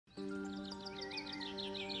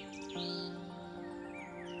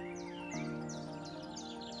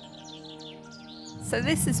So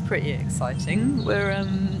this is pretty exciting. We're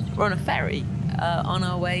on a ferry on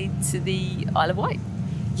our way to the Isle of Wight.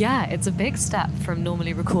 Yeah, it's a big step from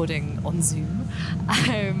normally recording on Zoom.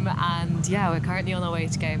 And yeah, we're currently on our way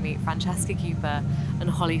to go meet Francesca and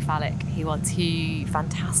Holly Fallick, who are two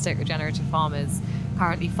fantastic regenerative farmers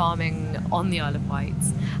currently farming on the Isle of Wight.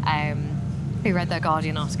 We read their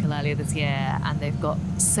Guardian article earlier this year, and they've got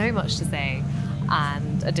so much to say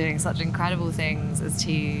and are doing such incredible things as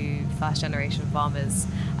two first-generation farmers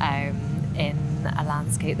in a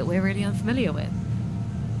landscape that we're really unfamiliar with.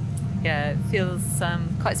 Yeah, it feels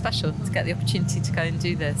quite special to get the opportunity to go and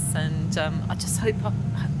do this, and I just hope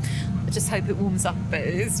it warms up. But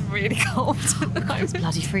it's really cold. It's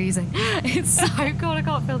bloody freezing. It's so cold. I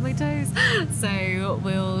can't feel my toes. So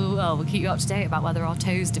we'll keep you up to date about whether our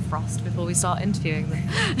toes defrost before we start interviewing them.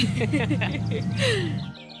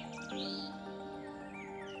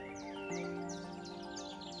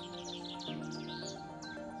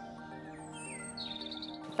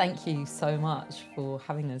 Thank you so much for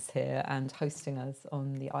having us here and hosting us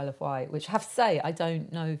on the Isle of Wight, which I have to say I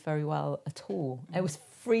don't know very well at all. It was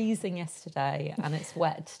freezing yesterday and it's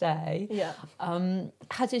wet today. Yeah.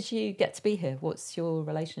 How did you get to be here? What's your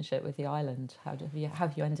relationship with the island? How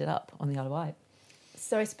have you ended up on the Isle of Wight?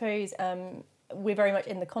 So I suppose we're very much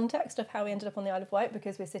in the context of how we ended up on the Isle of Wight,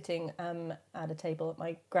 because we're sitting at a table at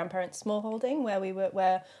my grandparents' smallholding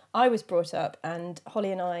where I was brought up, and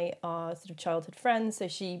Holly and I are sort of childhood friends, so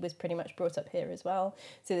she was pretty much brought up here as well.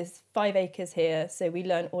 So there's 5 acres here, so we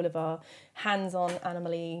learn all of our hands-on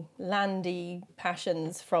animally, landy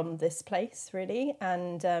passions from this place, really,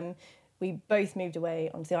 and we both moved away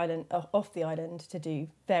onto the island, off the island, to do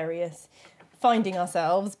various finding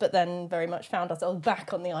ourselves, but then very much found ourselves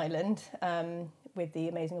back on the island with the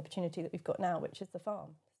amazing opportunity that we've got now, which is the farm.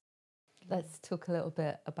 Let's talk a little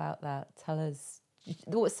bit about that. Tell us,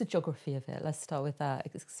 what's the geography of it? Let's start with that.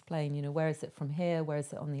 Explain, where is it from here? Where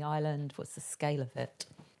is it on the island? What's the scale of it?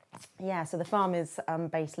 Yeah, so the farm is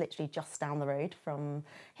based literally just down the road from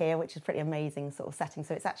here, which is pretty amazing sort of setting.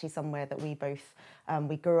 So it's actually somewhere that we both,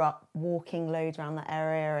 we grew up walking loads around that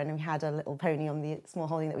area, and we had a little pony on the small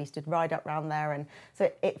holding that we used to ride up around there. And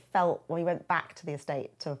so it felt, when we went back to the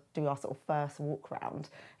estate to do our sort of first walk round,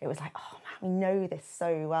 it was like, oh man, we know this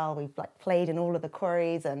so well. We've like played in all of the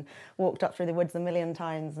quarries and walked up through the woods a million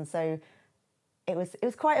times. And so it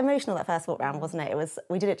was quite emotional, that first walk round, wasn't it?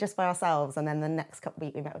 We did it just by ourselves, and then the next couple of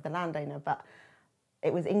weeks we met with the landowner. But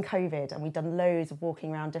it was in COVID, and we'd done loads of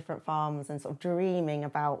walking around different farms and sort of dreaming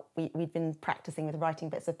about. We'd been practicing with writing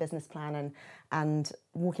bits of business plan and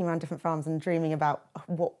walking around different farms and dreaming about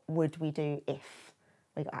what would we do if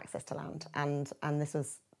we got access to land. And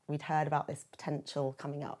we'd heard about this potential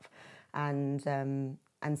coming up, and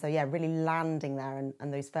so yeah, really landing there,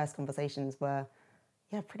 and those first conversations were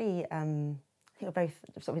pretty. We're both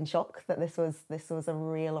sort of in shock that this was a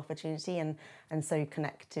real opportunity and so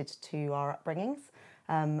connected to our upbringings.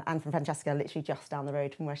 And from Francesca, literally just down the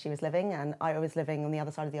road from where she was living, and I was living on the other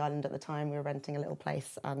side of the island at the time. We were renting a little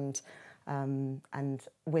place, and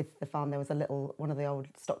with the farm there was one of the old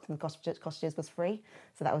Stockton cottages was free,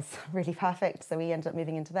 so that was really perfect. So we ended up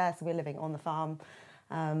moving into there. So we're living on the farm,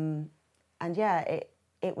 and yeah,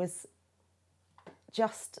 it was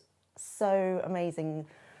just so amazing.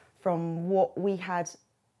 From what we had,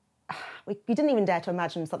 we didn't even dare to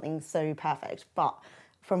imagine something so perfect, but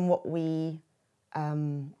from what we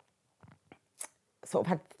sort of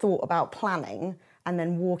had thought about planning, and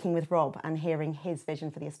then walking with Rob and hearing his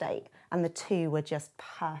vision for the estate, and the two were just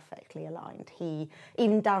perfectly aligned. He,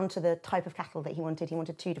 even down to the type of cattle that he wanted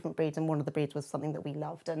 2 different breeds, and one of the breeds was something that we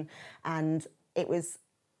loved, and it was,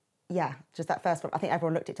 yeah, just that first one. I think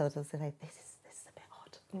everyone looked at each other and said, this is a bit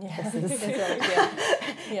odd.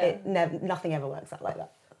 Yeah. Nothing ever works out like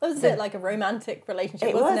that. It was a bit like a romantic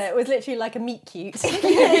relationship, wasn't it? It was literally like a meet cute.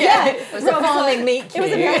 It was a farming meet cute.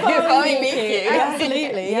 It was a farming meet cute. Yeah.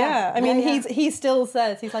 Absolutely, yeah. I mean, he still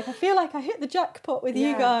says, he's like, I feel like I hit the jackpot with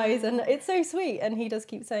you guys, and it's so sweet, and he does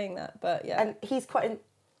keep saying that, but yeah. And he's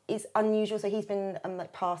it's unusual, so he's been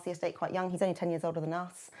past the estate quite young. He's only 10 years older than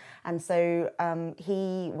us, and so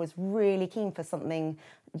he was really keen for something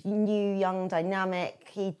new, young, dynamic.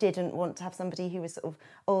 He didn't want to have somebody who was sort of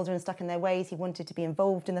older and stuck in their ways. He wanted to be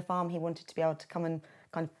involved in the farm. He wanted to be able to come and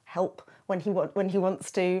kind of help when he wants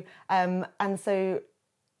to. And so,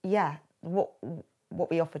 yeah, what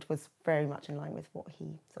we offered was very much in line with what he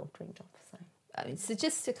sort of dreamed of. So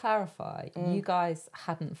just to clarify, you guys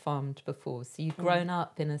hadn't farmed before, so you'd grown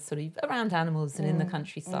up in a sort of around animals and in the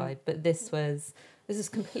countryside, but this was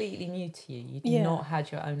completely new to you. You'd not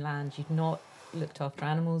had your own land, you'd not looked after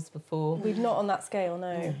animals before. We'd not on that scale,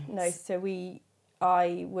 no. So we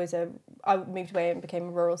I moved away and became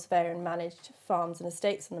a rural surveyor and managed farms and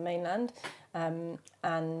estates on the mainland,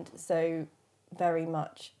 and so very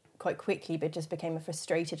much quite quickly, but just became a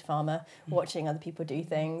frustrated farmer, watching other people do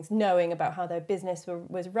things, knowing about how their business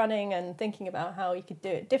was running and thinking about how you could do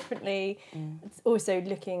it differently. It's also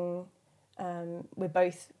looking, we're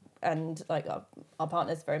both, and like our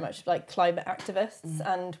partners very much like climate activists,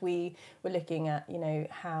 and we were looking at, you know,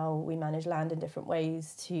 how we manage land in different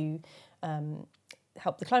ways to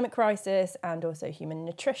help the climate crisis and also human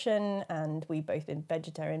nutrition, and we both been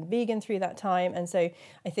vegetarian, vegan through that time, and so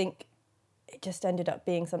I think it just ended up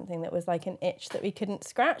being something that was like an itch that we couldn't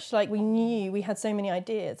scratch. Like, we knew we had so many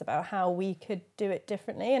ideas about how we could do it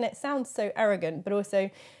differently, and it sounds so arrogant, but also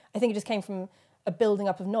I think it just came from a building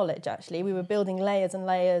up of knowledge. Actually, we were building layers and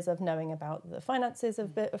layers of knowing about the finances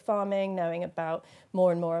of farming, knowing about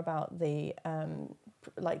more and more about the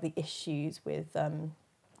like the issues with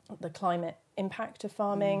the climate impact of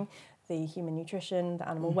farming, the human nutrition, the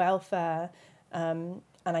animal welfare, and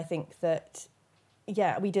I think that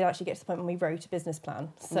we did actually get to the point when we wrote a business plan.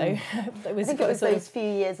 So it was those few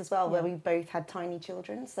years as well where we both had tiny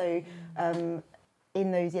children. So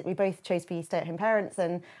in those years, we both chose to be stay-at-home parents,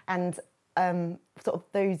 and sort of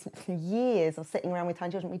those years of sitting around with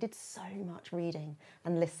tiny children, we did so much reading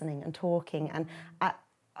and listening and talking. And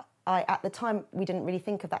at the time, we didn't really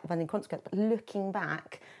think of that when in consequence, but looking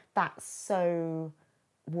back, that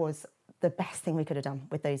was the best thing we could have done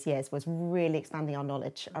with those years, was really expanding our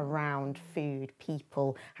knowledge around food,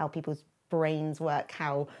 people, how people's brains work,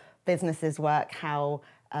 how businesses work, how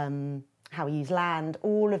we use land,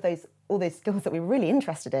 all those skills that we were really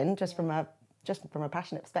interested in, just from a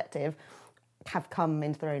passionate perspective, have come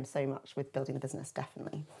into their own so much with building the business,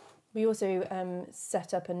 definitely. We also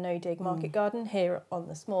set up a no-dig market garden here on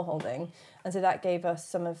the small holding, and so that gave us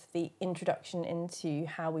some of the introduction into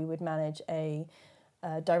how we would manage a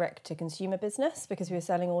direct-to-consumer business, because we were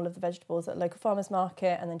selling all of the vegetables at local farmers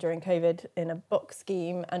market, and then during COVID in a box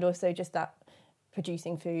scheme, and also just that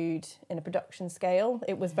producing food in a production scale.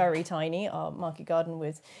 It was very tiny. Our market garden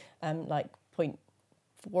was like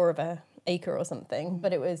 0.4 of an acre or something,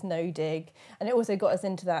 but it was no dig, and it also got us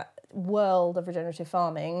into that world of regenerative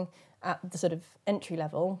farming at the sort of entry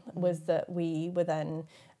level. Was that we were then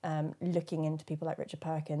looking into people like Richard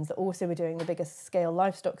Perkins that also were doing the biggest scale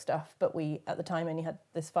livestock stuff, but we at the time only had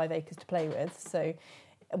this 5 acres to play with. So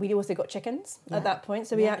we also got chickens at that point.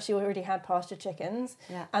 So we actually already had pasture chickens.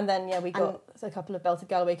 Yeah. And then, we got a couple of belted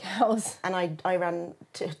Galloway cows. And I ran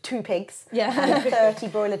 2 pigs and 30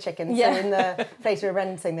 broiler chickens. Yeah. So in the place we were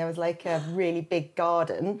renting, there was like a really big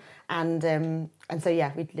garden. And so,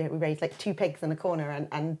 we raised like 2 pigs in a corner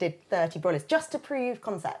and did 30 broilers just to prove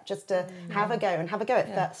concept, just to have a go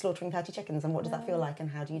at slaughtering 30 chickens, and what does that feel like and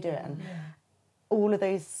how do you do it? And all of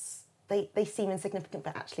those... They seem insignificant,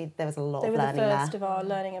 but actually there was a lot of learning there. They were the first of our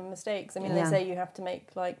learning and mistakes. I mean, they say you have to make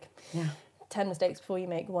 10 mistakes before you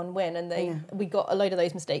make one win, and we got a load of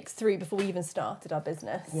those mistakes through before we even started our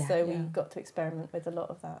business. Yeah. So we got to experiment with a lot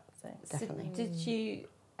of that. So. Definitely. So did you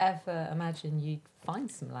ever imagine you'd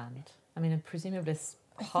find some land? I mean, presumably it's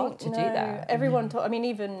hard to do that. Everyone taught. I mean,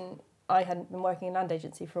 even I hadn't been working in land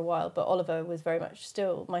agency for a while, but Oliver was very much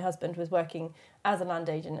still, my husband was working as a land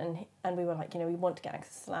agent, and we were like, we want to get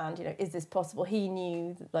access to land, is this possible? He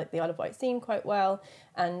knew like the Isle of Wight scene quite well,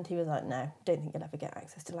 and he was like, no, don't think you'll ever get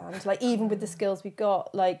access to land. Like, even with the skills we've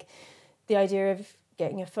got, like the idea of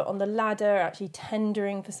getting your foot on the ladder, actually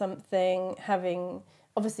tendering for something,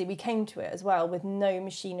 obviously we came to it as well with no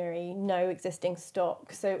machinery, no existing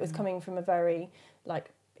stock, so it was coming from a very,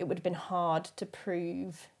 it would have been hard to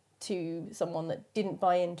prove to someone that didn't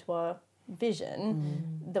buy into our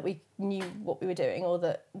vision that we knew what we were doing, or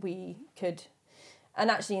that we could.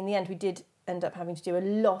 And actually in the end we did end up having to do a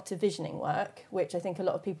lot of visioning work, which I think a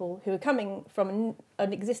lot of people who are coming from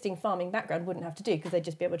an existing farming background wouldn't have to do, because they'd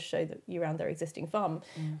just be able to show you around their existing farm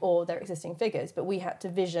or their existing figures. But we had to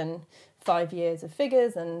vision 5 years of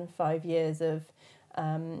figures and 5 years of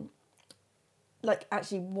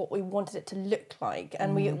actually what we wanted it to look like,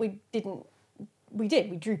 and we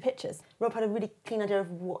drew pictures. Rob had a really clean idea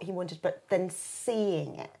of what he wanted, but then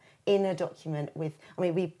seeing it in a document we've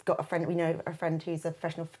got we know a friend who's a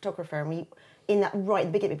professional photographer, and we, in that right at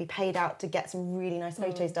the beginning, we'd be paid out to get some really nice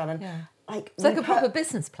photos done, and it's like a proper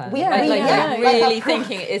business plan. You're really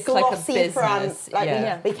thinking it's like a business.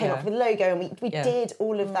 Front, we came up with a logo, and we did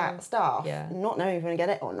all of that stuff, not knowing if we were going to get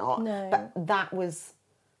it or not. No. But that was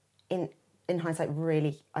in in hindsight,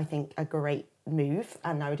 really, I think, a great move,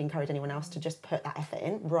 and I would encourage anyone else to just put that effort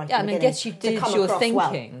in right Yeah, from the I beginning. guess you did come your across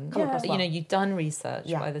thinking. Come across well. You know, you've done research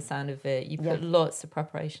Yeah. by the sound of it. You Yeah. put lots of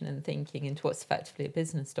preparation and thinking into what's effectively a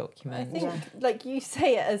business I document. think, like, you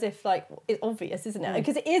say it as if, like, it's obvious, isn't it?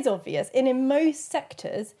 Because it is obvious. And in most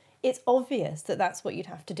sectors, it's obvious that that's what you'd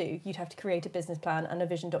have to do. You'd have to create a business plan and a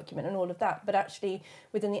vision document and all of that. But actually,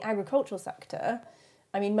 within the agricultural sector,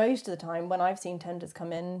 I mean, most of the time when I've seen tenders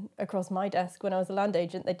come in across my desk when I was a land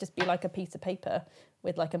agent, they'd just be like a piece of paper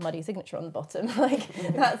with like a muddy signature on the bottom. Like,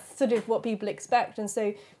 that's sort of what people expect. And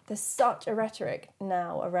so there's such a rhetoric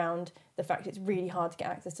now around the fact it's really hard to get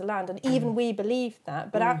access to land. And even we believe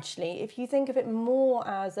that. But actually, if you think of it more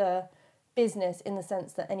as a business in the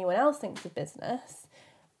sense that anyone else thinks of business,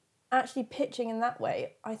 actually pitching in that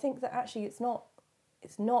way, I think that actually it's not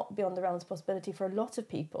beyond the realms of possibility for a lot of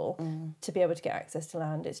people to be able to get access to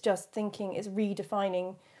land. It's just thinking, it's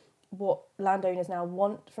redefining what landowners now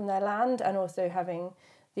want from their land, and also having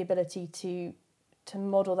the ability to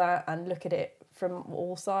model that and look at it from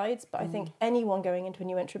all sides. But I think anyone going into a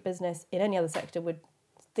new entrant business in any other sector would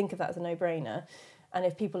think of that as a no-brainer. And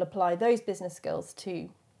if people apply those business skills to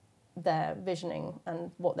their visioning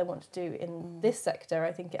and what they want to do in this sector,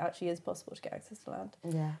 I think it actually is possible to get access to land.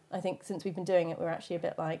 Yeah. I think since we've been doing it, we're actually a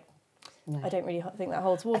bit like, No. I don't really think that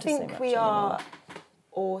holds water so much. I think we are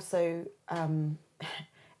also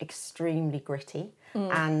extremely gritty,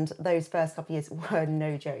 and those first couple of years were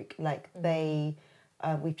no joke. Like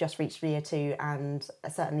we've just reached year 2, and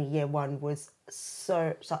certainly year 1 was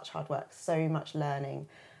such hard work, so much learning.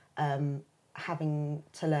 Having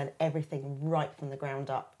to learn everything right from the ground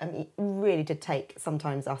up. I mean, it really did take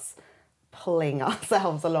sometimes us pulling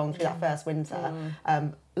ourselves along through that first winter.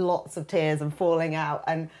 Lots of tears and falling out,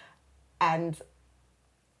 and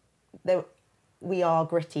we are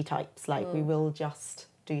gritty types. Like we will just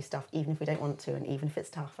do stuff even if we don't want to, and even if it's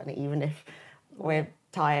tough, and even if we're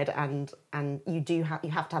tired, and you have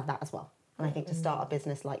to have that as well. And I think to start a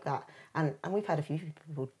business like that, and we've had a few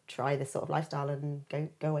people try this sort of lifestyle and go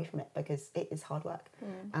away from it because it is hard work,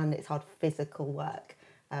 and it's hard physical work,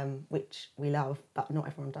 which we love, but not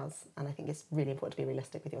everyone does. And I think it's really important to be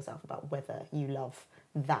realistic with yourself about whether you love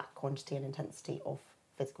that quantity and intensity of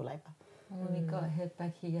physical labour. When we got here,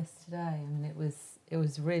 Becky, yesterday, I mean, it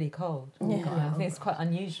was really cold. Yeah. I think it's quite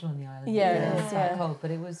unusual on the island. Yeah, It's quite cold, but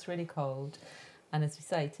it was really cold. And as we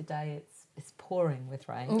say, today it's pouring with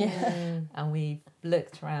rain. Yeah. And we've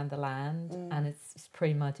looked around the land, and it's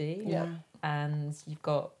pretty muddy. Yeah. And you've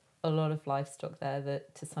got a lot of livestock there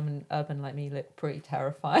that to someone urban like me look pretty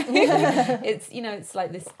terrifying. It's, you know, it's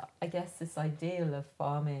like this, I guess, this ideal of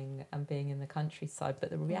farming and being in the countryside,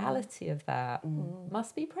 but the reality of that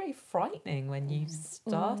must be pretty frightening when you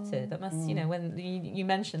started. That must, you know, when you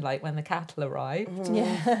mentioned like when the cattle arrived,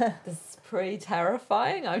 it's pretty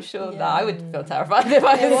terrifying. I'm sure that I would feel terrified if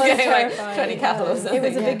I was getting like 20 cattle or something. It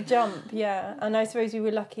was a big jump, and I suppose we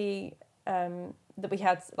were lucky that we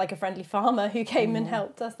had like a friendly farmer who came and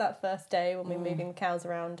helped us that first day when we were moving the cows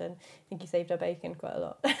around, and I think he saved our bacon quite a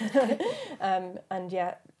lot. And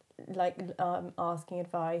asking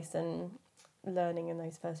advice and learning in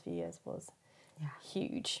those first few years was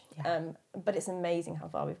huge. But it's amazing how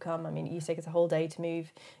far we've come. I mean, it used to take us a whole day to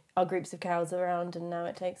move our groups of cows around, and now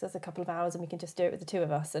it takes us a couple of hours, and we can just do it with the 2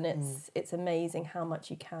 of us, and it's amazing how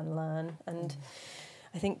much you can learn. And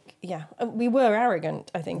I think, we were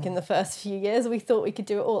arrogant, I think, in the first few years. We thought we could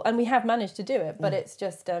do it all, and we have managed to do it, but it's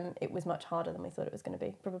just, it was much harder than we thought it was going to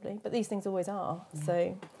be, probably. But these things always are,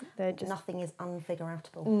 so they're just... Nothing is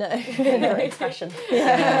unfigure-outable. No. Great expression.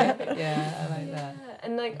 Yeah, I like that.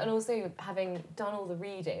 And also having done all the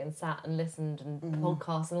reading and sat and listened and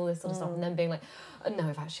podcasts and all this sort of stuff, and then being like, oh, no,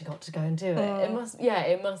 I've actually got to go and do it.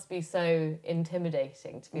 It must be so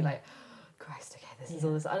intimidating to be like, Christ, okay, this is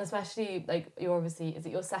all this, and especially like you're obviously, is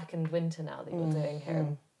it your second winter now that you're doing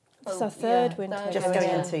here? It's our third winter. Just going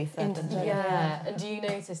into third. And do you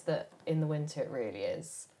notice that in the winter it really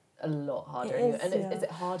is a lot harder? Is it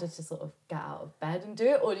harder to sort of get out of bed and do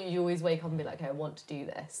it, or do you always wake up and be like, okay, I want to do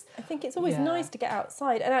this? I think it's always nice to get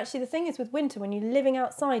outside, and actually the thing is with winter, when you're living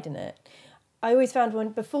outside in it, I always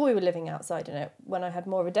found before we were living outside in it, when I had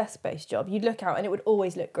more of a desk-based job, you'd look out and it would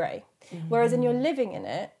always look grey. Whereas when you're living in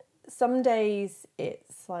it, some days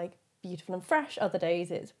it's like beautiful and fresh, other days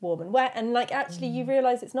it's warm and wet, and like actually you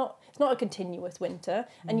realise it's not a continuous winter,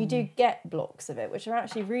 and you do get blocks of it which are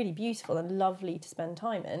actually really beautiful and lovely to spend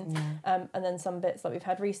time in. And then some bits like we've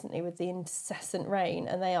had recently with the incessant rain,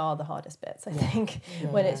 and they are the hardest bits, I think,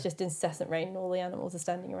 when it's just incessant rain and all the animals are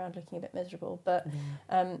standing around looking a bit miserable. But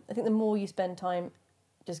I think the more you spend time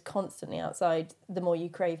just constantly outside, the more you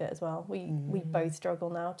crave it as well. We both struggle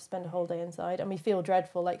now to spend a whole day inside, and we feel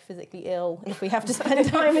dreadful, like physically ill, if we have to spend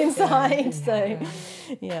time inside. So,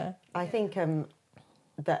 yeah. I think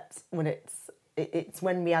that when it's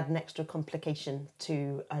when we add an extra complication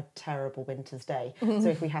to a terrible winter's day. So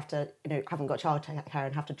if we have to, haven't got childcare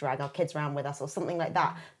and have to drag our kids around with us or something like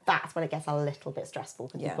that, that's when it gets a little bit stressful,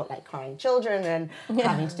 because you've got like crying children and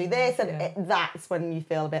having to do this, and that's when you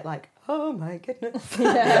feel a bit like, oh my goodness.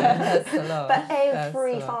 That's a lot. But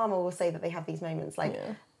every farmer will say that they have these moments, like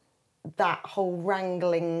that whole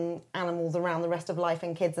wrangling animals around the rest of life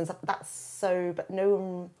and kids and stuff. But no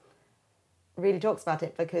one really talks about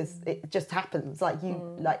it, because it just happens. Like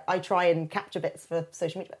I try and capture bits for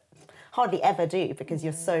social media, but hardly ever do, because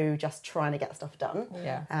you're so just trying to get stuff done.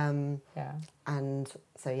 And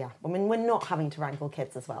so we're not having to wrangle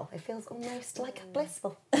kids as well. It feels almost like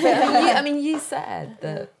blissful. You said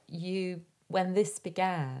that when this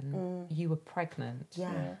began, you were pregnant.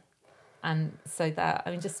 And so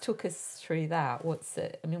just talk us through that. What's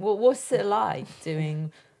it like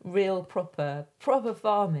doing real proper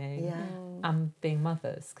farming and being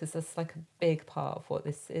mothers, because that's like a big part of what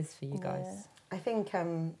this is for you guys. I think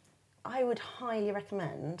I would highly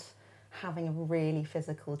recommend having a really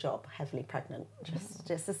physical job heavily pregnant.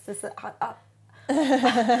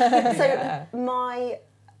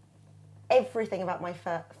 Everything about my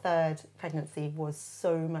third pregnancy was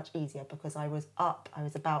so much easier, because I was up, I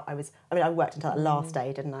worked until that last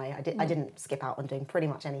day, didn't I? I didn't skip out on doing pretty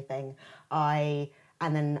much anything.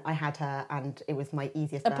 And then I had her, and it was my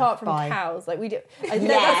easiest birth. Apart from cows, like we do. I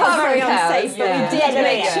know Apart that's very from cows, unsafe, but we did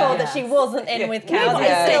make sure that she wasn't in with cows.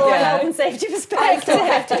 It's still a health and safety perspective. I still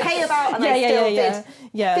have to pay about, and I still did.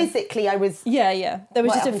 Yeah. Physically, I was. There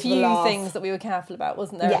was just a few things that we were careful about,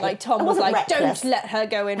 wasn't there? Like Tom was like, reckless. don't let her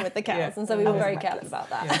go in with the cows, and so we were very careful about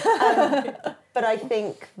that. But I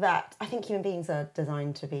think human beings are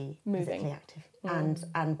designed to be physically active, and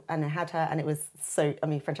I had her, and it was so.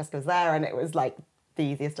 Francesca was there, and it was like the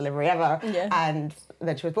easiest delivery ever. And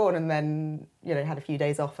then she was born, and then had a few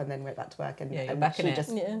days off, and then went back to work, and back she in it.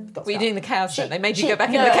 just got Were you doing the cows then? They made you she- go back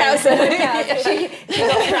no, in the cows. she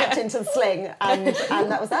got strapped into the sling, and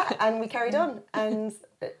that was that, and we carried on, and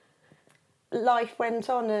life went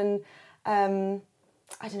on, and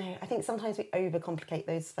I don't know, I think sometimes we overcomplicate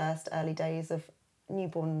those first early days of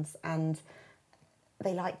newborns, and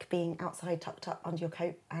they like being outside tucked up under your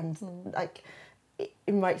coat, and like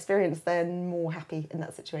in my experience they're more happy in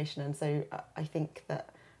that situation. And so I think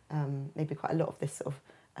that maybe quite a lot of this sort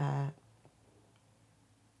of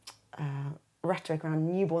rhetoric around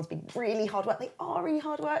newborns being really hard work, they are really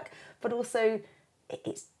hard work, but also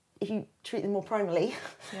it's if you treat them more primally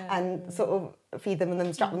and sort of feed them and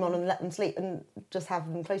then strap them on and let them sleep and just have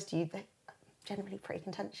them close to you, they're generally pretty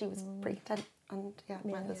content. She was pretty content, and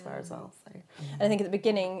my others were as well. So. And I think at the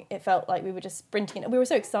beginning it felt like we were just sprinting. We were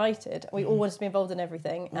so excited. We all wanted to be involved in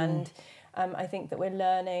everything, and I think that we're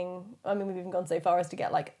learning. We've even gone so far as to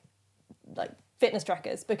get like fitness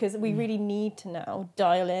trackers, because we really need to now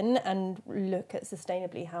dial in and look at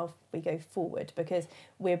sustainably how we go forward, because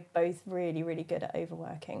we're both really, really good at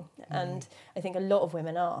overworking. And I think a lot of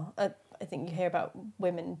women are. I think you hear about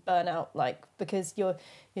women burn out, like, because you're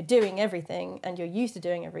doing everything and you're used to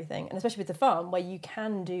doing everything, and especially with the farm where you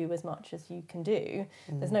can do as much as you can do.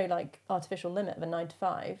 There's no like artificial limit of a 9 to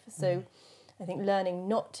 5. So I think learning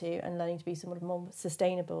not to, and learning to be somewhat more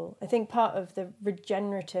sustainable. I think part of the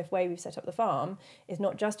regenerative way we've set up the farm is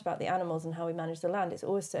not just about the animals and how we manage the land, it's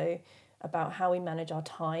also about how we manage our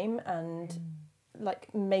time and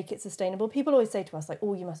like make it sustainable. People always say to us like,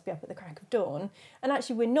 oh, you must be up at the crack of dawn. And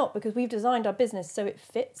actually we're not, because we've designed our business so it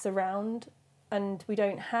fits around, and we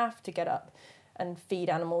don't have to get up and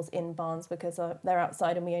feed animals in barns because they're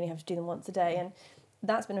outside and we only have to do them once a day. And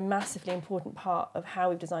that's been a massively important part of how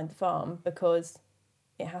we've designed the farm, because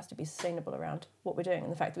it has to be sustainable around what we're doing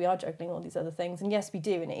and the fact that we are juggling all these other things. And yes, we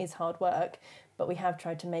do, and it is hard work, but we have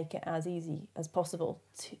tried to make it as easy as possible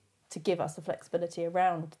to give us the flexibility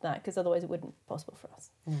around that, because otherwise it wouldn't be possible for us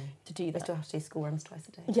to do that. We still have to do school runs twice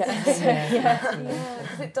a day.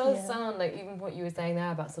 Because it does sound like, even what you were saying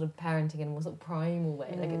there about sort of parenting in a more sort of primal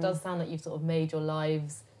way, like it does sound like you've sort of made your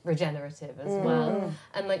lives regenerative as well,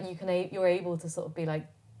 and like you're able to sort of be like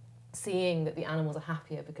seeing that the animals are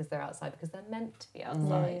happier because they're outside, because they're meant to be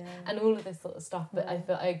outside, and all of this sort of stuff. But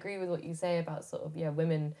I agree with what you say about sort of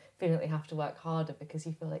women feeling like they have to work harder because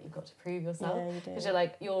you feel like you've got to prove yourself, because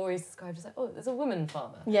you're always described as like, oh, there's a woman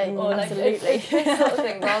farmer, or like absolutely it's this sort of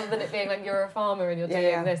thing, rather than it being like you're a farmer and you're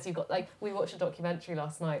doing this. You've got like, we watched a documentary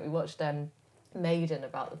last night. We watched maiden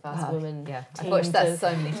about the first woman. Yeah, I've team watched that to-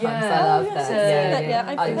 so many times. Yeah. I love Oh, that.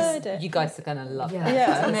 yeah, I've heard it. You guys are gonna love Yeah,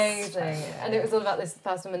 that. it's amazing. And it was all about this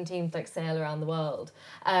first woman team to like sail around the world.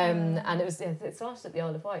 And it was it started at the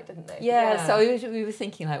Isle of Wight, didn't they? Yeah, so we were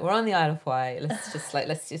thinking like we're on the Isle of Wight.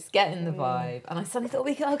 Let's just get in the vibe. And I suddenly thought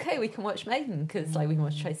we can watch Maiden because like we can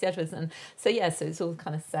watch Tracy Edwards. And so it's all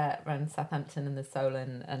kind of set around Southampton and the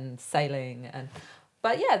Solent and sailing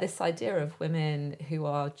but this idea of women who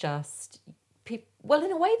are just well,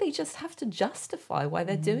 in a way, they just have to justify why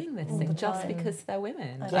they're doing this thing just because they're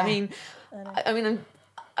women. Yeah. I mean,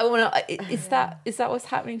 I want to. Is that what's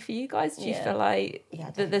happening for you guys? Do you feel like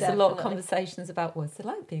that there's a lot of conversations about what's it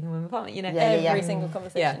like being a woman farmer? You know, every single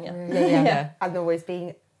conversation. Yeah. And always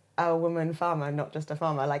being a woman farmer, not just a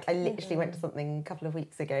farmer. Like I literally went to something a couple of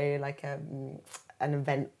weeks ago, like an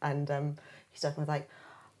event, and stuff was like,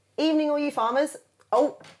 "Evening, all you farmers."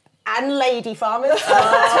 Oh. And lady farmers. And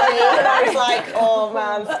I was like, oh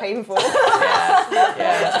man, it's painful.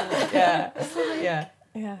 Yeah.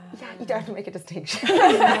 Yeah, you don't have to make a distinction.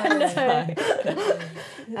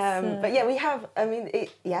 No. But we have,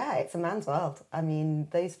 it's a man's world. I mean,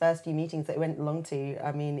 those first few meetings that we went along to,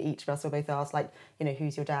 I mean, each of us were both asked, like, you know,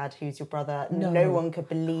 who's your dad, who's your brother? No one could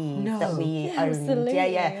believe that we owned. Absolutely.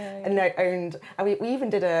 And owned. And we even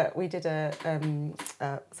did a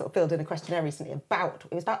sort of filled in a questionnaire recently about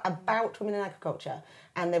women in agriculture.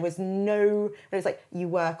 And it was like, you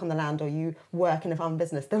work on the land or you work in a farming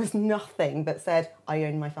business. There was nothing that said, I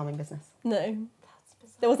own my farming business. No.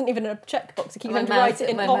 There wasn't even a checkbox to keep them to My write it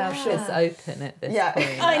in mouth options. is open at this Yeah.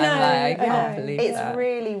 point. I know, I can't know. believe It's that.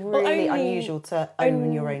 really, really unusual to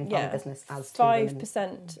own your own farming business as two women.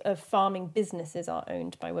 5% of farming businesses are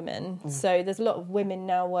owned by women. So there's a lot of women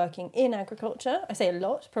now working in agriculture. I say a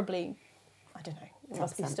lot, probably, I don't know, it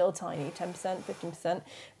must be 10%. still tiny, 10%, 15%,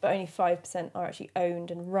 but only 5% are actually owned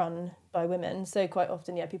and run by women. So quite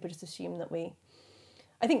often, people just assume that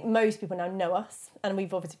I think most people now know us, and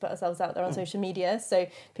we've obviously put ourselves out there on social media, so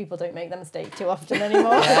people don't make that mistake too often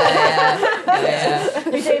anymore.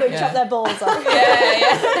 We don't chop their balls off.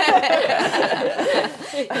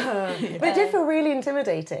 But it did feel really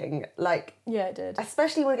intimidating, like, Yeah, it did.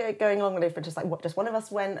 especially when going along with it for just one of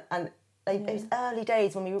us went, and it was early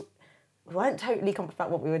days when we weren't totally confident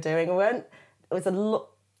about what we were doing. It was a lot,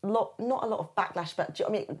 not a lot of backlash, but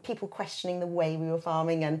people questioning the way we were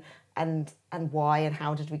farming and why and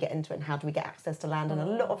how did we get into it and how do we get access to land and a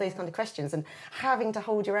lot of those kind of questions, and having to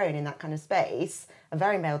hold your own in that kind of space, a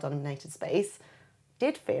very male-dominated space,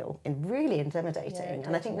 did feel really intimidating.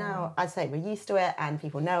 And I think now, I'd say we're used to it and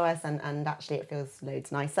people know us and actually it feels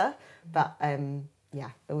loads nicer. But it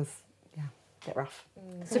was a bit rough.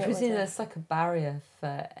 So presumably there's like a barrier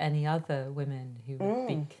for any other women who would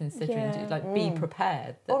be considering be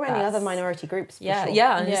prepared. Or any other minority groups. For sure.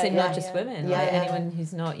 And not just women. Yeah, like yeah. anyone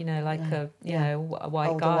who's not, a white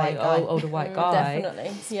Older guy, white guy. older white guy. Definitely.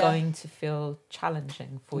 It's going to feel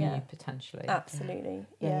challenging for Yeah. you potentially. Absolutely.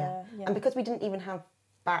 Yeah. And because we didn't even have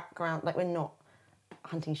background, like we're not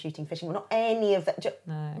hunting, shooting, fishing, we're not any of that.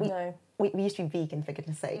 No. We used to be vegan, for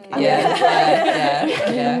goodness sake. No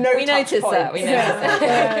We noticed that.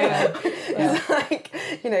 It's like,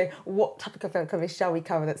 what topic of cover shall we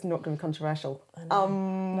cover that's not going to be controversial?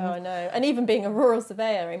 No, I know. And even being a rural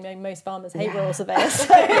surveyor, I mean, most farmers hate rural surveyors.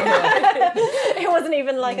 So it wasn't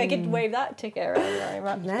even like I could wave that ticket around very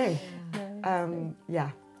much.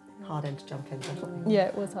 No. Hard end to jump in, definitely. Yeah,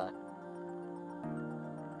 it was hard.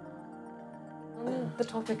 On the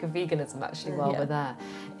topic of veganism, actually, while we're there,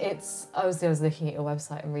 I was looking at your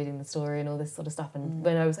website and reading the story and all this sort of stuff, and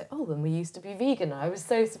when I was like, then we used to be vegan, I was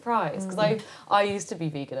so surprised because I used to be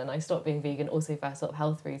vegan and I stopped being vegan also for sort of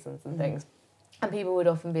health reasons and things, and people would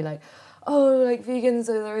often be like, like vegans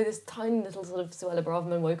are this tiny little sort of Suella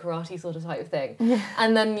Braverman wokarati sort of type of thing,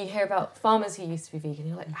 and then you hear about farmers who used to be vegan,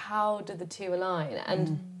 you're like, how did the two align?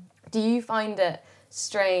 And do you find it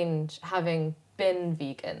strange having been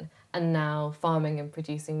vegan and now farming and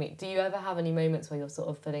producing meat? Do you ever have any moments where you're sort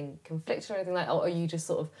of feeling conflicted or anything like that? Or are you just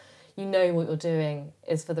sort of, what you're doing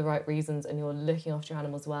is for the right reasons and you're looking after your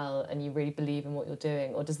animals well and you really believe in what you're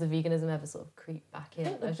doing? Or does the veganism ever sort of creep back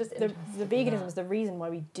in? The veganism is the reason why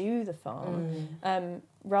we do the farm,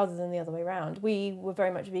 rather than the other way around. We were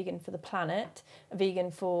very much vegan for the planet,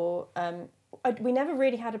 vegan for... we never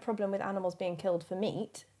really had a problem with animals being killed for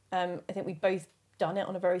meat. I think we've both done it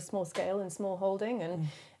on a very small scale in small holding, and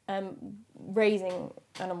raising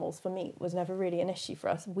animals for meat was never really an issue for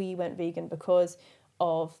us. We went vegan because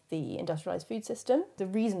of the industrialised food system. The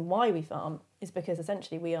reason why we farm is because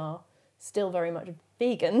essentially we are still very much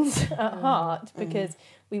vegans at heart, because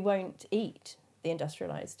we won't eat the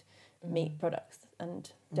industrialised meat products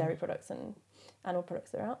and dairy products and animal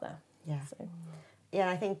products that are out there. Yeah. So. Yeah,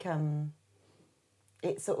 I think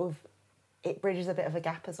it bridges a bit of a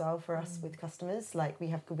gap as well for us with customers. Like we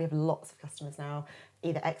have lots of customers now,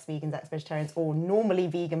 either ex-vegans, ex-vegetarians, or normally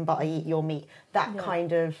vegan but I eat your meat. That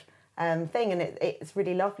kind of thing, and it's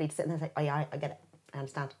really lovely to sit there and say, oh yeah, I get it, I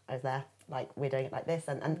understand, I was there. Like we're doing it like this,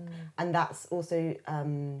 and that's also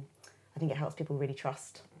I think it helps people really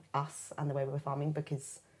trust us and the way we're farming,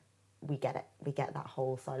 because we get it. We get that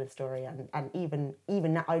whole side of the story, and even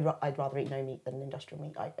now, I'd rather eat no meat than industrial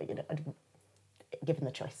meat. I'd give them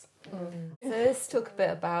the choice. So let's talk a bit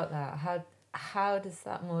about that. How does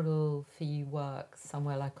that model for you work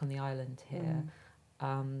somewhere like on the island here?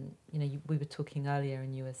 We were talking earlier,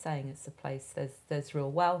 and you were saying it's a place. There's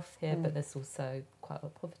real wealth here, but there's also quite a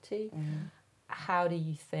lot of poverty. How do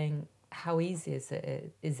you think? How easy is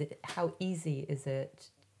it? How easy is it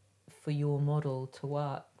for your model to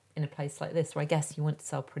work in a place like this, where I guess you want to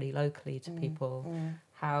sell pretty locally to people?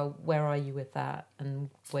 Where are you with that, and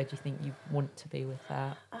where do you think you want to be with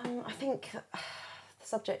that? I think the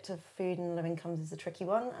subject of food and low incomes is a tricky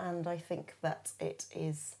one, and I think that it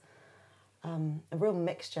is a real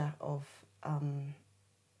mixture of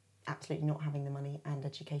absolutely not having the money and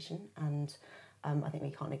education, and I think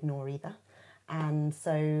we can't ignore either. And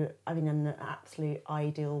so, I mean, in an absolute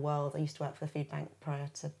ideal world, I used to work for the food bank prior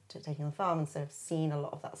to taking on the farm, and so I've seen a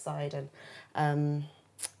lot of that side. And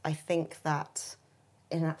I think that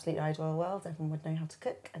in an absolute ideal world, everyone would know how to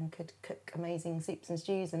cook and could cook amazing soups and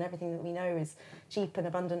stews, and everything that we know is cheap and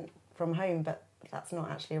abundant from home, but that's not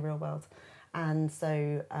actually a real world. And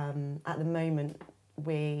so at the moment,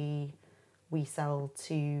 we sell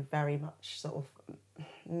to very much sort of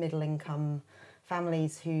middle income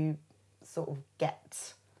families who sort of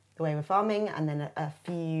get the way we're farming, and then a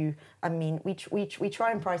few. I mean, we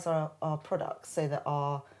try and price our products so that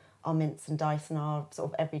our mince and dice and our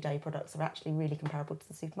sort of everyday products are actually really comparable to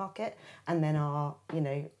the supermarket, and then our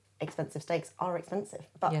expensive steaks are expensive.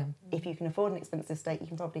 But if you can afford an expensive steak, you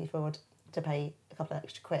can probably afford to pay a couple of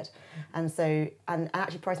extra quid. And so and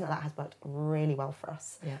actually pricing like that has worked really well for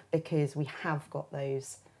us, because we have got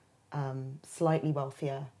those slightly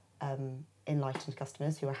wealthier enlightened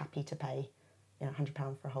customers who are happy to pay £100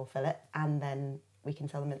 for a whole fillet, and then we can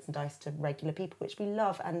sell the mince and dice to regular people, which we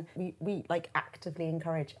love. And we like actively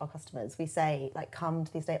encourage our customers. We say, like, come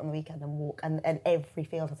to the estate on the weekend and walk, and every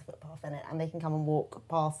field has a footpath in it, and they can come and walk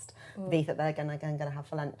past the beef that they're gonna have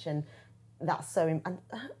for lunch. And that's so, and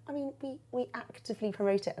I mean, we actively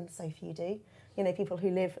promote it, and so few do. People who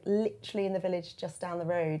live literally in the village just down the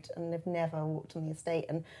road and have never walked on the estate,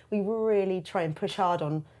 and we really try and push hard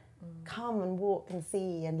on come and walk and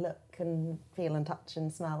see and look and feel and touch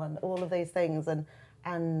and smell and all of those things, and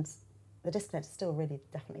the disconnect is still really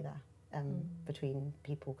definitely there between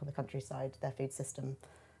people from the countryside, their food system,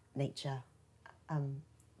 nature. You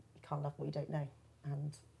can't love what you don't know,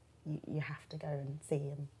 and you have to go and see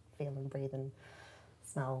and feel and breathe and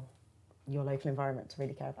smell your local environment to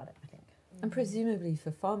really care about it, I think. And presumably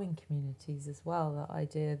for farming communities as well, that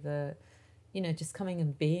idea that just coming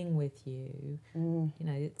and being with you,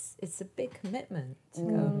 it's a big commitment to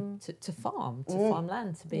go to farm, to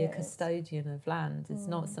farmland, to be a custodian of land. It's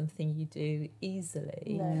not something you do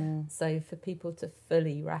easily. No. So for people to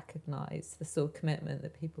fully recognise the sort of commitment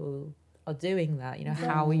that people are doing that,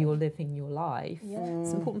 how you're living your life,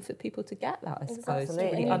 it's important for people to get that, I suppose, to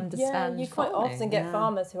really understand you quite farming. often get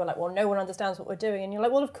farmers who are like, well, no one understands what we're doing, and you're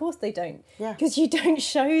like, well, of course they don't, because you don't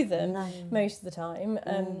show them most of the time.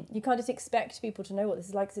 You can't just expect people to know what this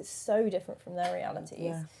is like, because it's so different from their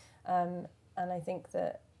realities. And I think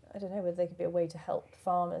that, I don't know whether there could be a way to help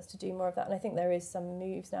farmers to do more of that, and I think there is some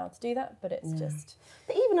moves now to do that, but it's just...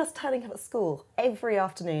 But even us turning up at school every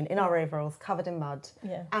afternoon in our overalls, covered in mud,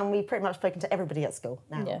 and we've pretty much spoken to everybody at school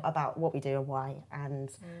now about what we do and why, and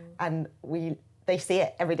they see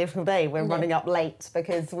it every single day. We're running up late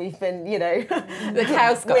because we've been, the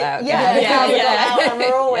cows got out. The cows got out, and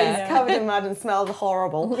we're always covered in mud and smells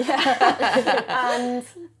horrible. And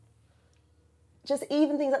just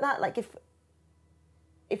even things like that, like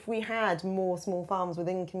if we had more small farms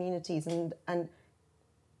within communities, and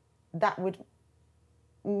that would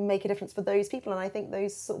make a difference for those people. And I think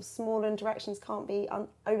those sort of small interactions can't be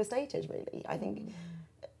overstated, really. I think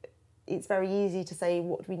it's very easy to say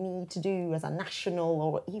what we need to do as a national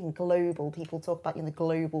or even global. People talk about the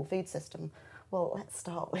global food system. Well, let's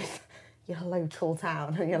start with your local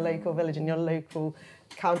town and your local village and your local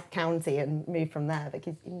county and move from there,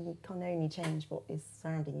 because you can only change what is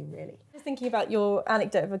surrounding you, really. Just thinking about your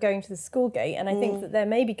anecdote of going to the school gate, and I think that there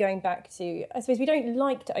may be going back to, I suppose we don't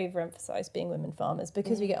like to overemphasise being women farmers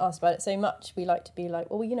because we get asked about it so much. We like to be like,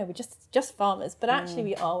 well, we're just farmers, but actually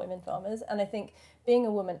we are women farmers. And I think being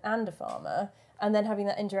a woman and a farmer, and then having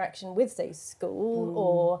that interaction with, say, school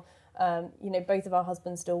or, both of our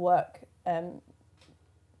husbands still work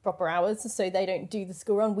proper hours, so they don't do the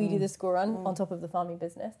school run, we do the school run on top of the farming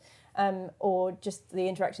business, or just the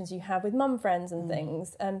interactions you have with mum friends and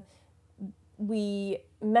things. We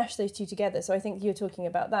mesh those two together. So I think you're talking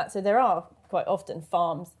about that. So there are quite often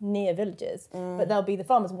farms near villages, but there'll be the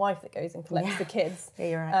farmer's wife that goes and collects the kids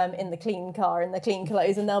in the clean car, in the clean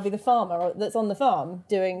clothes, and there'll be the farmer that's on the farm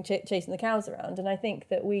doing chasing the cows around. And I think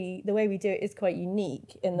that the way we do it is quite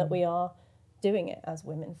unique in that we are doing it as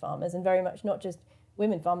women farmers, and very much not just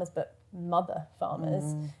women farmers, but mother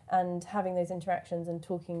farmers, and having those interactions and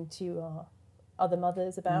talking to our other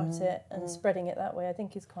mothers about it and spreading it that way, I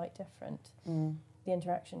think is quite different. The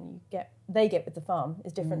interaction they get with the farm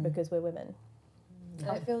is different because we're women.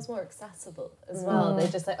 And it feels more accessible as well. They're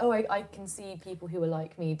just like, oh, I can see people who are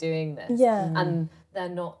like me doing this. Yeah. And they're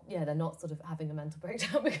not sort of having a mental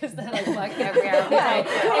breakdown because they're like working every hour of the day.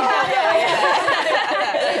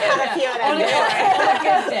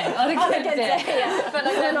 On a good day. But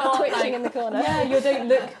like they're not twitching in the corner. Yeah, you don't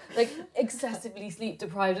look like excessively sleep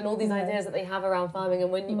deprived and all these ideas that they have around farming.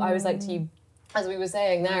 And when I was like to you, as we were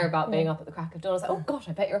saying there about being up at the crack of dawn, I was like, oh gosh,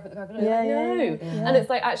 I bet you're up at the crack of dawn. No. And it's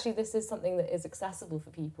like, actually, this is something that is accessible for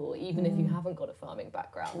people, even if you haven't got a farming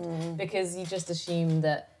background, because you just assume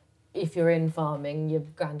that if you're in farming, your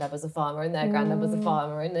granddad was a farmer and their granddad was a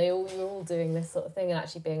farmer, and you're all doing this sort of thing, and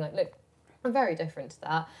actually being like, look, I'm very different to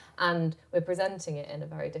that, and we're presenting it in a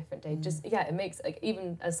very different day. Just it makes, like,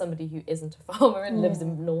 even as somebody who isn't a farmer and lives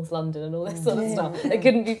in North London and all this sort of stuff, I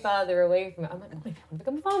couldn't be further away from it. I'm like, oh, maybe I want to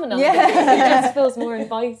become a farmer now. It just feels more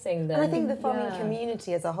inviting than. And I think the farming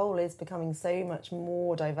community as a whole is becoming so much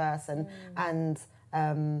more diverse and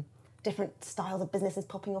different styles of businesses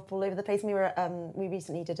popping up all over the place. We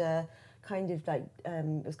recently did a kind of like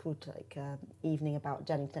it was called like evening about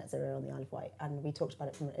journey to net zero on the Isle of Wight, and we talked about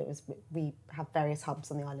it we have various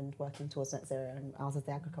hubs on the island working towards net zero, and ours is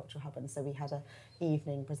the agricultural hub, and so we had a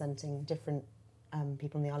evening presenting different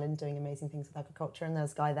people on the island doing amazing things with agriculture, and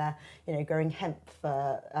there's a guy there, growing hemp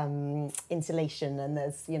for insulation, and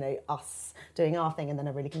there's us doing our thing, and then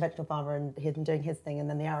a really conventional farmer and him doing his thing, and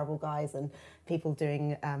then the arable guys and people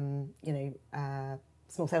doing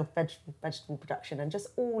small-scale vegetable production, and just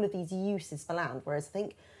all of these uses for land. Whereas I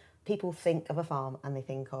think people think of a farm and they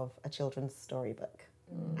think of a children's storybook,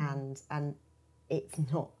 and it's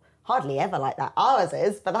not hardly ever like that. Ours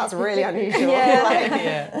is, but that's really unusual.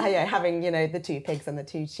 Having the 2 pigs and the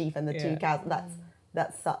 2 sheep and the 2 cows.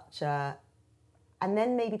 That's such a. And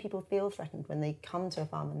then maybe people feel threatened when they come to a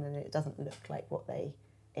farm and then it doesn't look like what they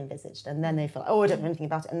envisaged, and then they feel like, oh, I don't know anything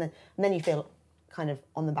about it, and then you feel kind of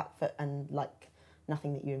on the back foot and like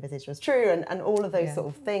nothing that you envisaged was true, and all of those sort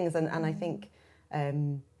of things, and I think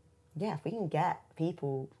if we can get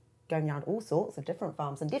people going around all sorts of different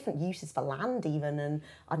farms and different uses for land even, and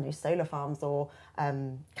I don't know, solar farms or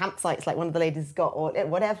campsites like one of the ladies got, or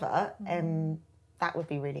whatever, that would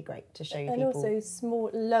be really great to show people. And also small,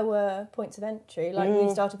 lower points of entry, like we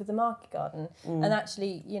started with the market garden, and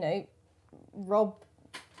actually, Rob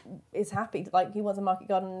is happy, like he wants a market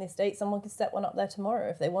garden in the estate, someone could set one up there tomorrow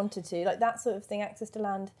if they wanted to, like that sort of thing. Access to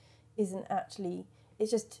land isn't actually, it's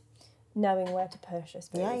just knowing where to purchase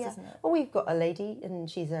things, isn't it? Well, we've got a lady and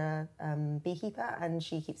she's a beekeeper, and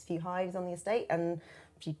she keeps a few hives on the estate, and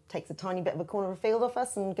she takes a tiny bit of a corner of a field off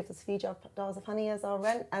us and gives us a few jars of honey as our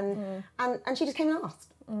rent, and she just came and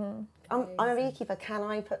asked, I'm a beekeeper, can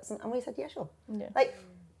I put some, and we said, yeah, sure. Like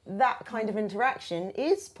that kind of interaction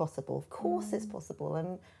is possible, of course it's possible,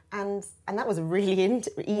 and that was a really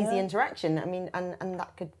easy interaction. I mean, and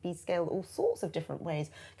that could be scaled all sorts of different ways.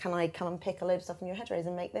 Can I come and pick a load of stuff from your hedgerows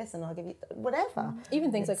and make this, and I'll give you whatever.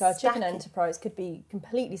 Even things like our chicken enterprise could be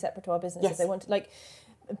completely separate to our business if they wanted. Like,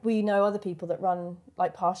 we know other people that run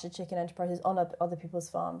like pasture chicken enterprises on other people's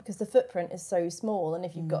farm, because the footprint is so small, and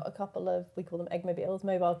if you've got a couple of, we call them eggmobiles,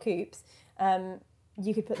 mobile coops,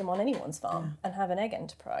 you could put them on anyone's farm and have an egg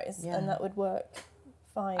enterprise, and that would work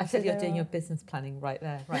fine. I feel you're doing your business planning right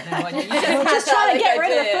now. Aren't you? We're just trying to get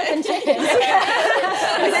rid of the flipping chickens.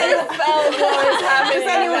 Does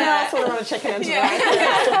anyone else want to run a chicken enterprise?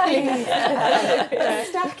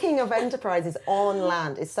 Stacking of enterprises on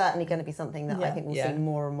land is certainly going to be something that I think we'll see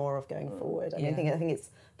more and more of going forward. I think it's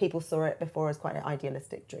people saw it before as quite an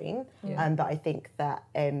idealistic dream, but I think that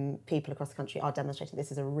people across the country are demonstrating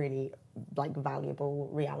this is a really valuable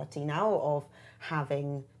reality now of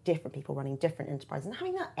having different people running different enterprises and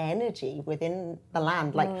having that energy within the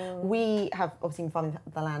land. We have obviously been farming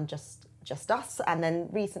the land just us, and then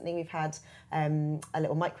recently we've had a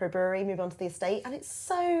little microbrewery move onto the estate, and it's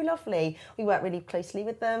so lovely. We work really closely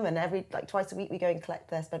with them, and every twice a week we go and collect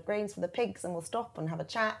their spent grains for the pigs, and we'll stop and have a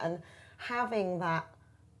chat, and having that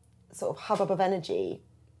sort of hubbub of energy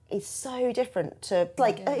is so different to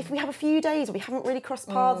if we have a few days where we haven't really crossed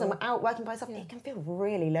paths and we're out working by ourselves, it can feel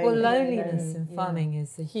really lonely. Well, loneliness in farming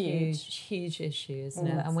is a huge issue, isn't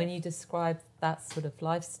it? And when you describe that sort of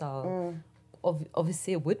lifestyle,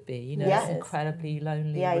 obviously it would be, it's an incredibly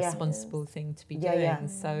lonely, responsible thing to be doing.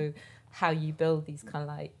 So how you build these kind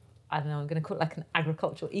of I don't know, I'm going to call it an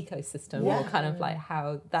agricultural ecosystem, or kind of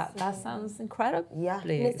how that sounds incredibly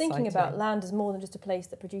exciting. Thinking about land as more than just a place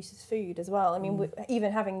that produces food as well. I mean,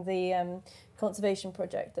 even having the conservation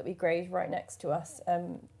project that we graze right next to us,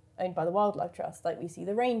 owned by the Wildlife Trust, we see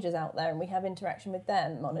the rangers out there and we have interaction with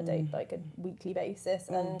them on a weekly basis.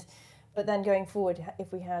 But then going forward,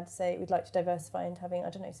 if we had, say, we'd like to diversify into having,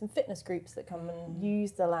 some fitness groups that come and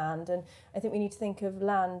use the land. And I think we need to think of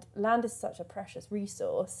land. Land is such a precious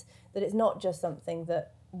resource that it's not just something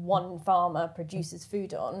that one farmer produces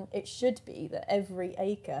food on. It should be that every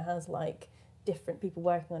acre has different people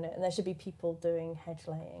working on it, and there should be people doing hedge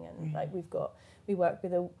laying. And we work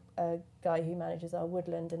with a guy who manages our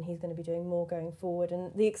woodland, and he's going to be doing more going forward.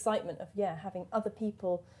 And the excitement of having other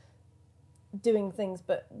people doing things,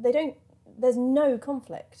 but there's no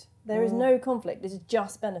conflict. There is no conflict. It's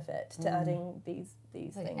just benefit to adding these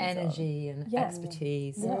things. Energy and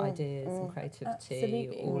expertise and ideas and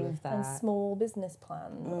creativity, all of that. And small business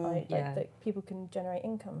plans, that people can generate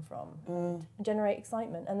income from and generate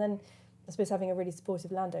excitement. And then I suppose having a really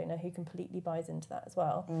supportive landowner who completely buys into that as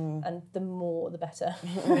well. And the more, the better.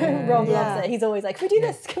 Rob loves it. He's always like, can we do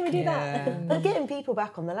this? Can we do that? But getting people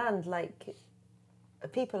back on the land,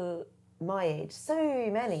 people my age,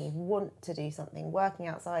 so many want to do something, working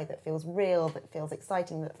outside that feels real, that feels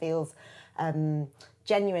exciting, that feels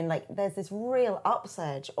genuine. There's this real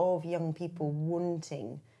upsurge of young people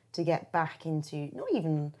wanting to get back into not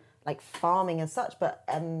even farming as such, but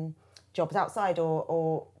jobs outside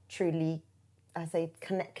or truly, I say,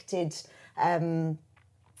 connected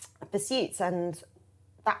pursuits, and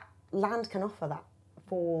that land can offer that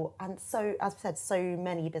and so, as I said, so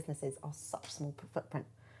many businesses are such small footprint.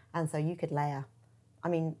 And so you could layer,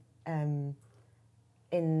 in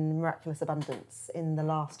Miraculous Abundance, in the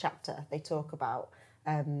last chapter, they talk about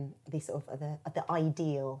the sort of the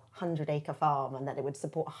ideal 100-acre farm, and that it would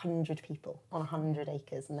support 100 people on 100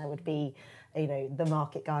 acres, and there would be, the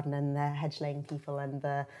market garden and the hedge laying people and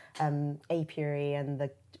the apiary and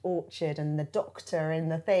the orchard and the doctor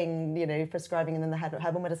and the thing, prescribing, and then the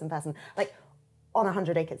herbal medicine person, on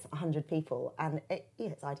 100 acres, 100 people, and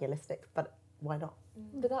it's idealistic, but why not?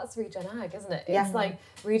 But that's regen ag, isn't it?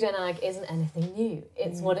 It's regen ag isn't anything new.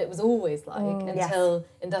 It's what it was always until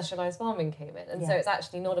industrialised farming came in. And so it's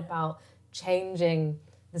actually not about changing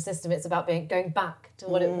the system, it's about going back to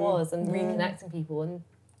what it was and reconnecting people. And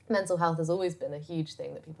mental health has always been a huge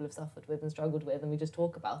thing that people have suffered with and struggled with, and we just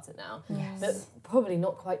talk about it now. But probably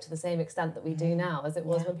not quite to the same extent that we do now as it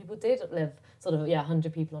was when people did live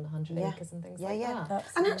 100 people on 100 acres and things that. Absolutely.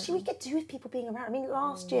 And actually we get to do with people being around.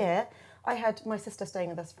 Last year I had my sister staying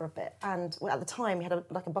with us for a bit, and at the time we had a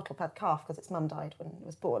bottle fed calf because its mum died when it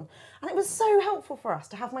was born, and it was so helpful for us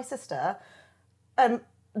to have my sister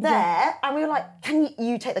there, and we were like, can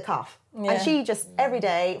you take the calf? And she just every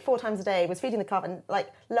day, 4 times a day, was feeding the calf and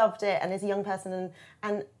loved it, and is a young person,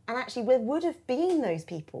 and actually there would have been those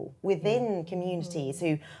people within communities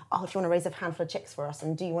who, do you want to raise a handful of chicks for us,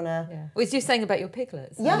 and do you want to... Was you saying about your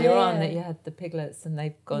piglets earlier on, that you had the piglets and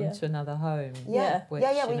they've gone to another home? We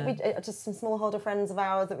just some smallholder friends of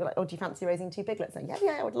ours that were like, do you fancy raising 2 piglets? And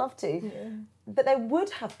I would love to. But there would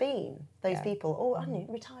have been those people, or I don't know,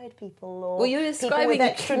 retired people, or you're describing people with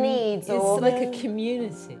extra needs, or it's like a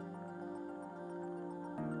community.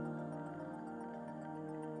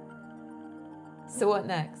 So what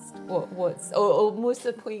next? What's more to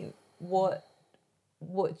the point, what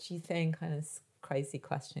do you think, kind of crazy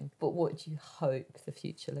question, but what do you hope the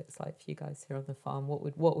future looks like for you guys here on the farm?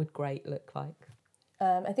 What would great look like?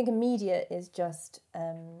 I think immediate is just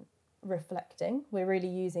reflecting. We're really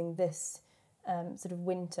using this sort of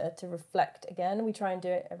winter to reflect again. We try and do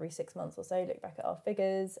it every 6 months or so, look back at our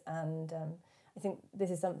figures, and I think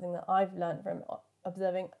this is something that I've learned from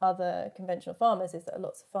observing other conventional farmers is that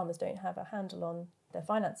lots of farmers don't have a handle on their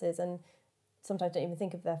finances and sometimes don't even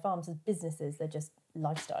think of their farms as businesses. They're just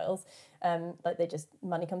lifestyles. Like they just,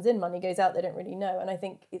 money comes in, money goes out, they don't really know. And I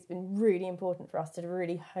think it's been really important for us to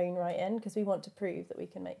really hone right in, because we want to prove that we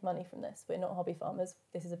can make money from this. We're not hobby farmers,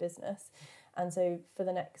 this is a business. And so for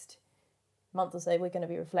the next month or so, we're going to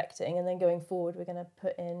be reflecting, and then going forward, we're going to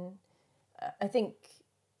put in, I think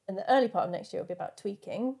in the early part of next year, it'll be about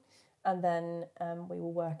tweaking. And then we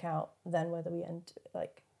will work out then whether we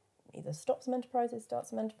either stop some enterprises, start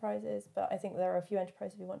some enterprises. But I think there are a few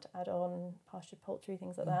enterprises we want to add on, pastured poultry,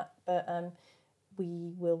 things like that. But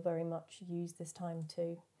we will very much use this time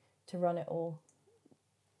to run it all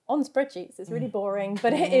on spreadsheets. It's really boring,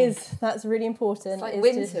 but that's really important. It's like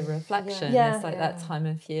winter reflection. Yeah. It's like that time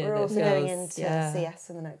of year. We're that also feels, going into CS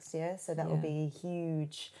in the next year, so that will be a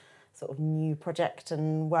huge sort of new project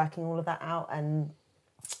and working all of that out and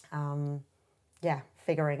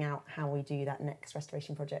figuring out how we do that next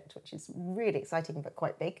restoration project, which is really exciting but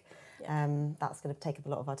quite big. That's going to take up a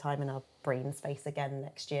lot of our time and our brain space again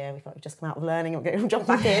next year. We feel like we've just come out of learning, we're going to jump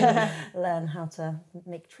back in, learn how to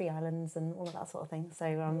make tree islands and all of that sort of thing. So,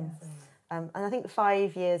 and I think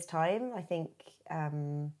 5 years' time, I think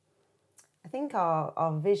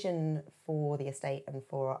our vision for the estate and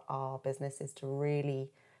for our business is to really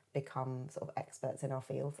become sort of experts in our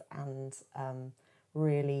field and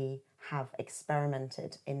really have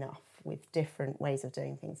experimented enough with different ways of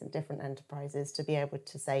doing things in different enterprises to be able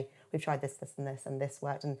to say, we've tried this, this and this, and this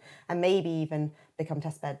worked, and maybe even become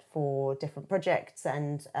testbed for different projects.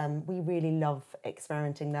 And we really love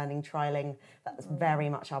experimenting, learning, trialling. That's very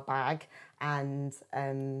much our bag. And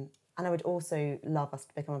I would also love us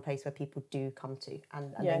to become a place where people do come to.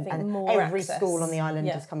 And every access. School on the island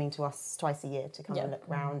is coming to us twice a year to come and look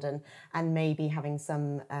around, and maybe having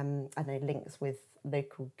some, links with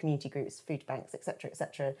local community groups, food banks,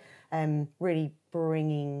 etc., really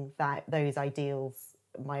bringing those ideals,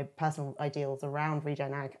 my personal ideals around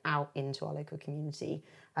Regen Ag out into our local community,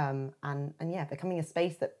 and becoming a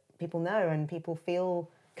space that people know and people feel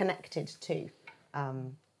connected to.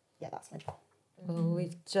 That's my job. Well,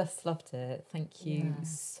 we've just loved it. Thank you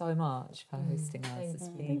so much for hosting us. It's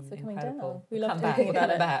been Thanks for coming incredible. down. We love talking about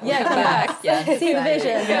it. Back. Yeah, come back. Yeah, see the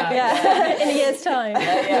vision. In a year's time.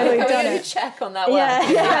 We've done it. Check on that one.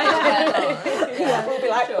 We'll be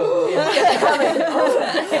like,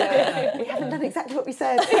 we haven't done exactly what we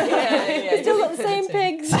said. We've still got the same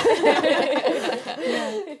pigs.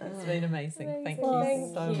 It's been amazing. Thank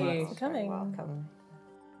you so much for coming. You're welcome.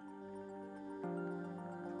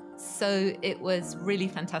 So it was really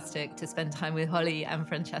fantastic to spend time with Holly and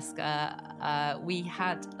Francesca. We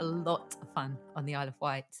had a lot of fun on the Isle of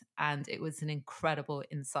Wight, and it was an incredible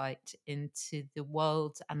insight into the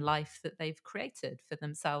world and life that they've created for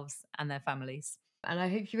themselves and their families. And I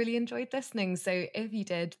hope you really enjoyed listening. So if you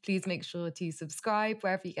did, please make sure to subscribe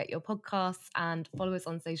wherever you get your podcasts and follow us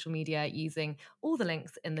on social media using all the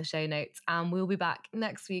links in the show notes. And we'll be back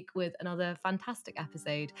next week with another fantastic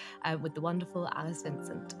episode with the wonderful Alice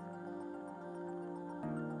Vincent.